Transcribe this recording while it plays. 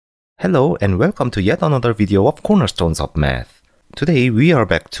Hello and welcome to yet another video of Cornerstones of Math. Today we are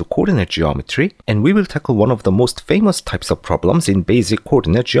back to coordinate geometry and we will tackle one of the most famous types of problems in basic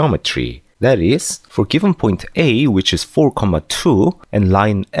coordinate geometry. That is, for given point A, which is 4, 2 and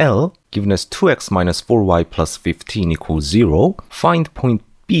line L given as 2x minus 4y plus 15 equals 0, find point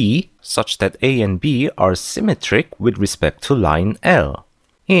B such that A and B are symmetric with respect to line L.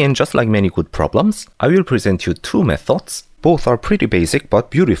 And just like many good problems, I will present you two methods. Both are pretty basic but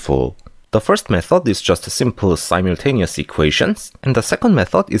beautiful. The first method is just simple simultaneous equations, and the second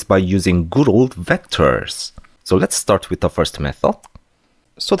method is by using good old vectors. So let's start with the first method.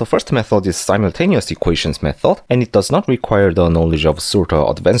 So the first method is simultaneous equations method, and it does not require the knowledge of sort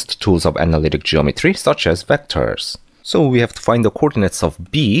of advanced tools of analytic geometry such as vectors. So we have to find the coordinates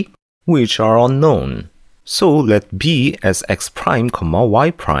of B, which are unknown. So let B as x prime,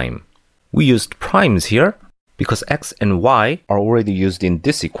 y prime. We used primes here because x and y are already used in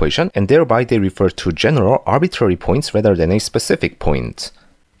this equation and thereby they refer to general arbitrary points rather than a specific point.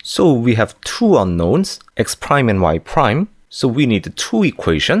 So we have two unknowns, x prime and y prime, so we need two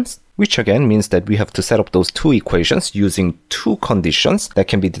equations, which again means that we have to set up those two equations using two conditions that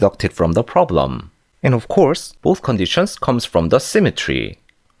can be deducted from the problem. And of course, both conditions comes from the symmetry.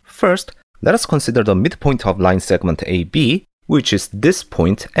 First, let us consider the midpoint of line segment AB, which is this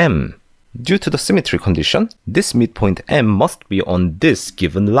point M. Due to the symmetry condition, this midpoint M must be on this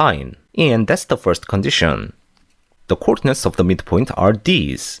given line. And that's the first condition. The coordinates of the midpoint are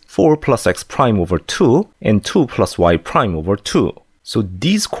these, 4 plus x prime over 2 and 2 plus y prime over 2. So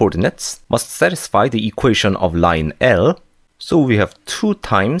these coordinates must satisfy the equation of line L. So we have 2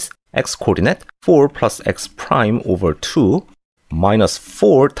 times x coordinate 4 plus x prime over 2 minus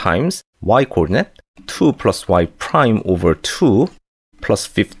 4 times y coordinate 2 plus y prime over 2 plus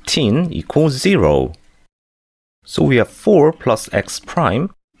 15 equals 0. So we have 4 plus x prime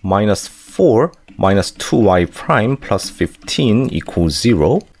minus 4 minus 2y prime plus 15 equals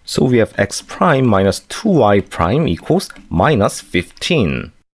 0. So we have x prime minus 2y prime equals minus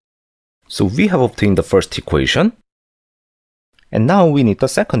 15. So we have obtained the first equation. And now we need the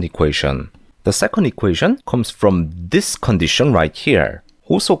second equation. The second equation comes from this condition right here.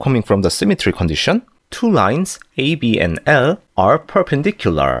 Also coming from the symmetry condition, two lines AB and L are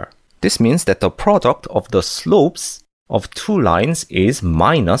perpendicular. This means that the product of the slopes of two lines is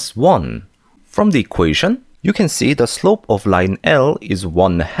minus 1. From the equation, you can see the slope of line L is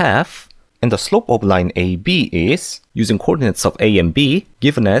 1/2, and the slope of line AB is, using coordinates of A and B,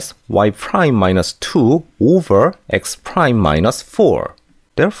 given as y prime minus 2 over x prime minus 4.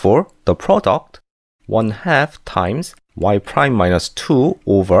 Therefore, the product 1/2 times y prime minus 2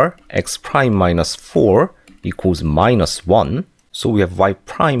 over x prime minus 4 equals minus 1. So we have y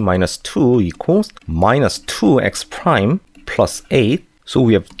prime minus 2 equals minus 2x prime plus 8. So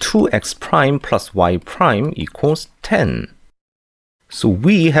we have 2x prime plus y prime equals 10. So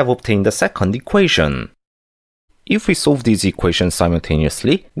we have obtained the second equation. If we solve these equations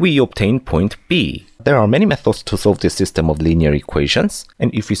simultaneously, we obtain point B. There are many methods to solve this system of linear equations,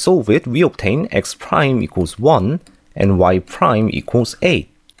 and if we solve it, we obtain x prime equals 1 and y prime equals 8.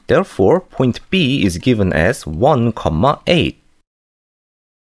 Therefore, point B is given as 1, 8.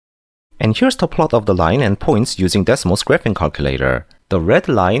 And here's the plot of the line and points using Desmos graphing calculator. The red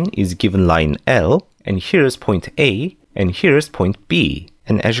line is given line L, and here's point A, and here's point B.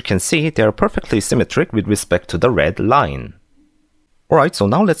 And as you can see, they are perfectly symmetric with respect to the red line. Alright, so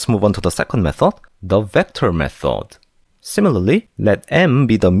now let's move on to the second method, the vector method. Similarly, let M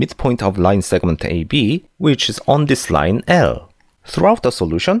be the midpoint of line segment AB, which is on this line L. Throughout the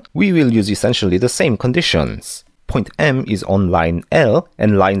solution, we will use essentially the same conditions. Point M is on line L,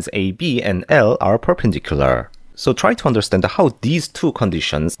 and lines AB and L are perpendicular. So try to understand how these two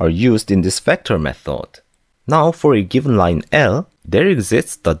conditions are used in this vector method. Now, for a given line L, there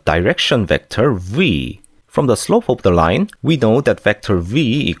exists the direction vector v. From the slope of the line, we know that vector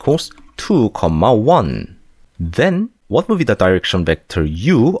v equals 2, 1. Then, what will be the direction vector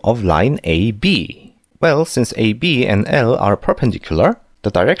u of line AB? Well, since AB and L are perpendicular, the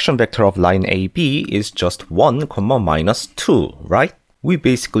direction vector of line AB is just 1, minus 2, right? We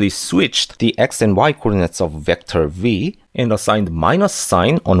basically switched the x and y coordinates of vector v and assigned minus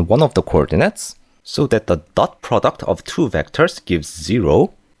sign on one of the coordinates, so that the dot product of two vectors gives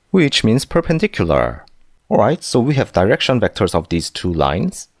 0, which means perpendicular. Alright, so we have direction vectors of these two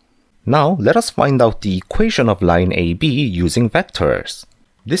lines. Now, let us find out the equation of line AB using vectors.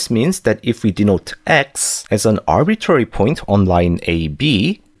 This means that if we denote x as an arbitrary point on line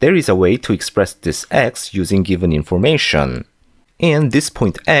AB, there is a way to express this x using given information. And this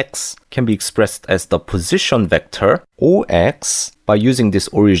point x can be expressed as the position vector OX by using this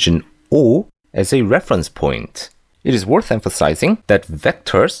origin O as a reference point. It is worth emphasizing that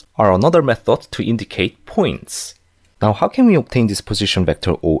vectors are another method to indicate points. Now, how can we obtain this position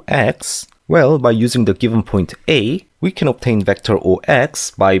vector OX? Well, by using the given point A, we can obtain vector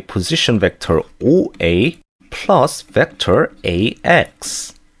OX by position vector OA plus vector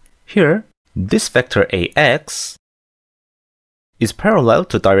AX. Here, this vector AX is parallel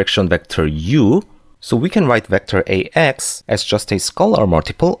to direction vector U, so we can write vector AX as just a scalar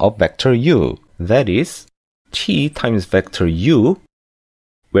multiple of vector U. That is, t times vector U,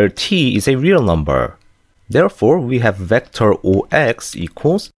 where t is a real number. Therefore, we have vector OX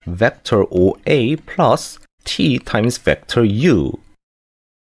equals vector OA plus t times vector U.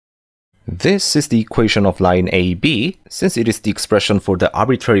 This is the equation of line AB, since it is the expression for the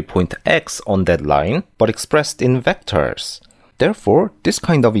arbitrary point x on that line, but expressed in vectors. Therefore, this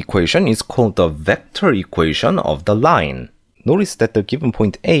kind of equation is called the vector equation of the line. Notice that the given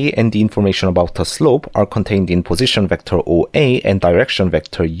point A and the information about the slope are contained in position vector OA and direction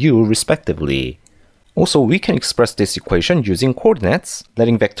vector U respectively. Also, we can express this equation using coordinates,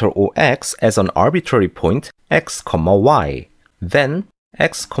 letting vector OX as an arbitrary point x, y. Then,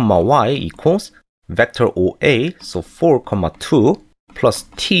 x, y equals vector OA, so 4, 2, plus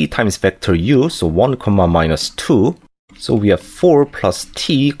t times vector U, so 1, minus 2. So we have 4 plus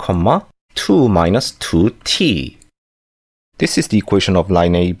t, 2 minus 2t. This is the equation of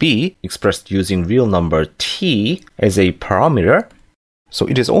line AB, expressed using real number t as a parameter. So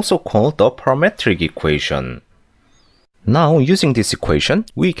it is also called the parametric equation. Now, using this equation,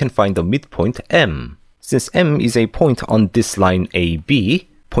 we can find the midpoint M. Since M is a point on this line AB,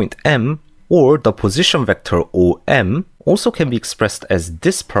 point M, or the position vector OM, also can be expressed as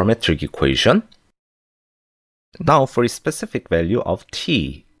this parametric equation. Now for a specific value of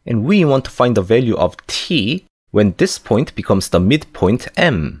t, and we want to find the value of t when this point becomes the midpoint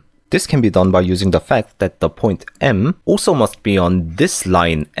M. This can be done by using the fact that the point M also must be on this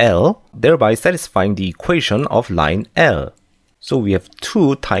line L, thereby satisfying the equation of line L. So we have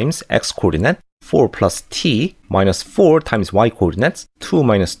 2 times x coordinate, 4 plus t, minus 4 times y coordinates, 2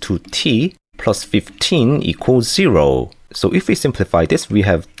 minus 2t, plus 15 equals 0. So if we simplify this, we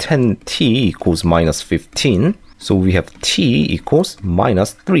have 10t equals minus 15. So we have t equals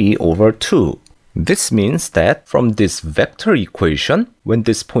minus 3 over 2. This means that from this vector equation, when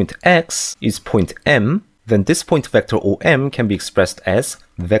this point x is point M, then this point vector OM can be expressed as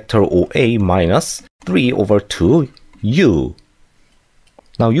vector OA minus 3 over 2 u.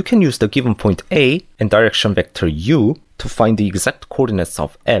 Now you can use the given point A and direction vector U to find the exact coordinates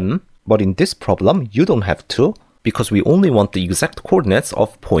of M, but in this problem you don't have to, because we only want the exact coordinates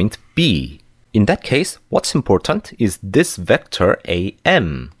of point B. In that case, what's important is this vector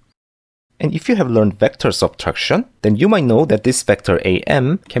AM. And if you have learned vector subtraction, then you might know that this vector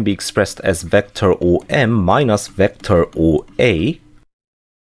AM can be expressed as vector OM minus vector OA.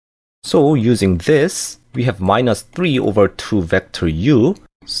 So using this, we have minus 3 over 2 vector U,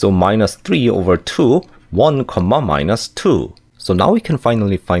 so minus 3 over 2, 1, minus 2. So now we can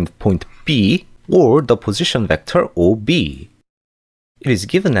finally find point B, or the position vector OB. It is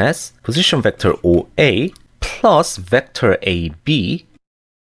given as position vector OA plus vector AB,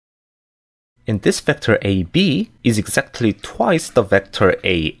 and this vector AB is exactly twice the vector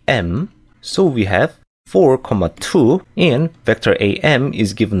AM, so we have 4, 2, and vector AM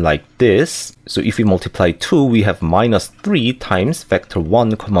is given like this. So if we multiply 2, we have minus 3 times vector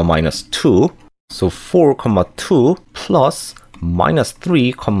 1, minus 2. So 4, 2 plus minus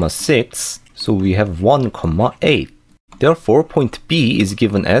 3, 6. So we have 1, 8. Therefore, point B is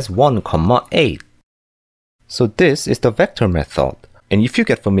given as 1, 8. So this is the vector method. And if you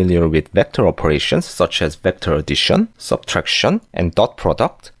get familiar with vector operations such as vector addition, subtraction, and dot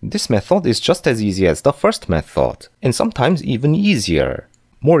product, this method is just as easy as the first method, and sometimes even easier.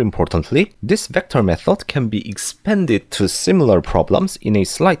 More importantly, this vector method can be expanded to similar problems in a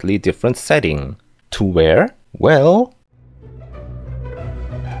slightly different setting. To where? Well,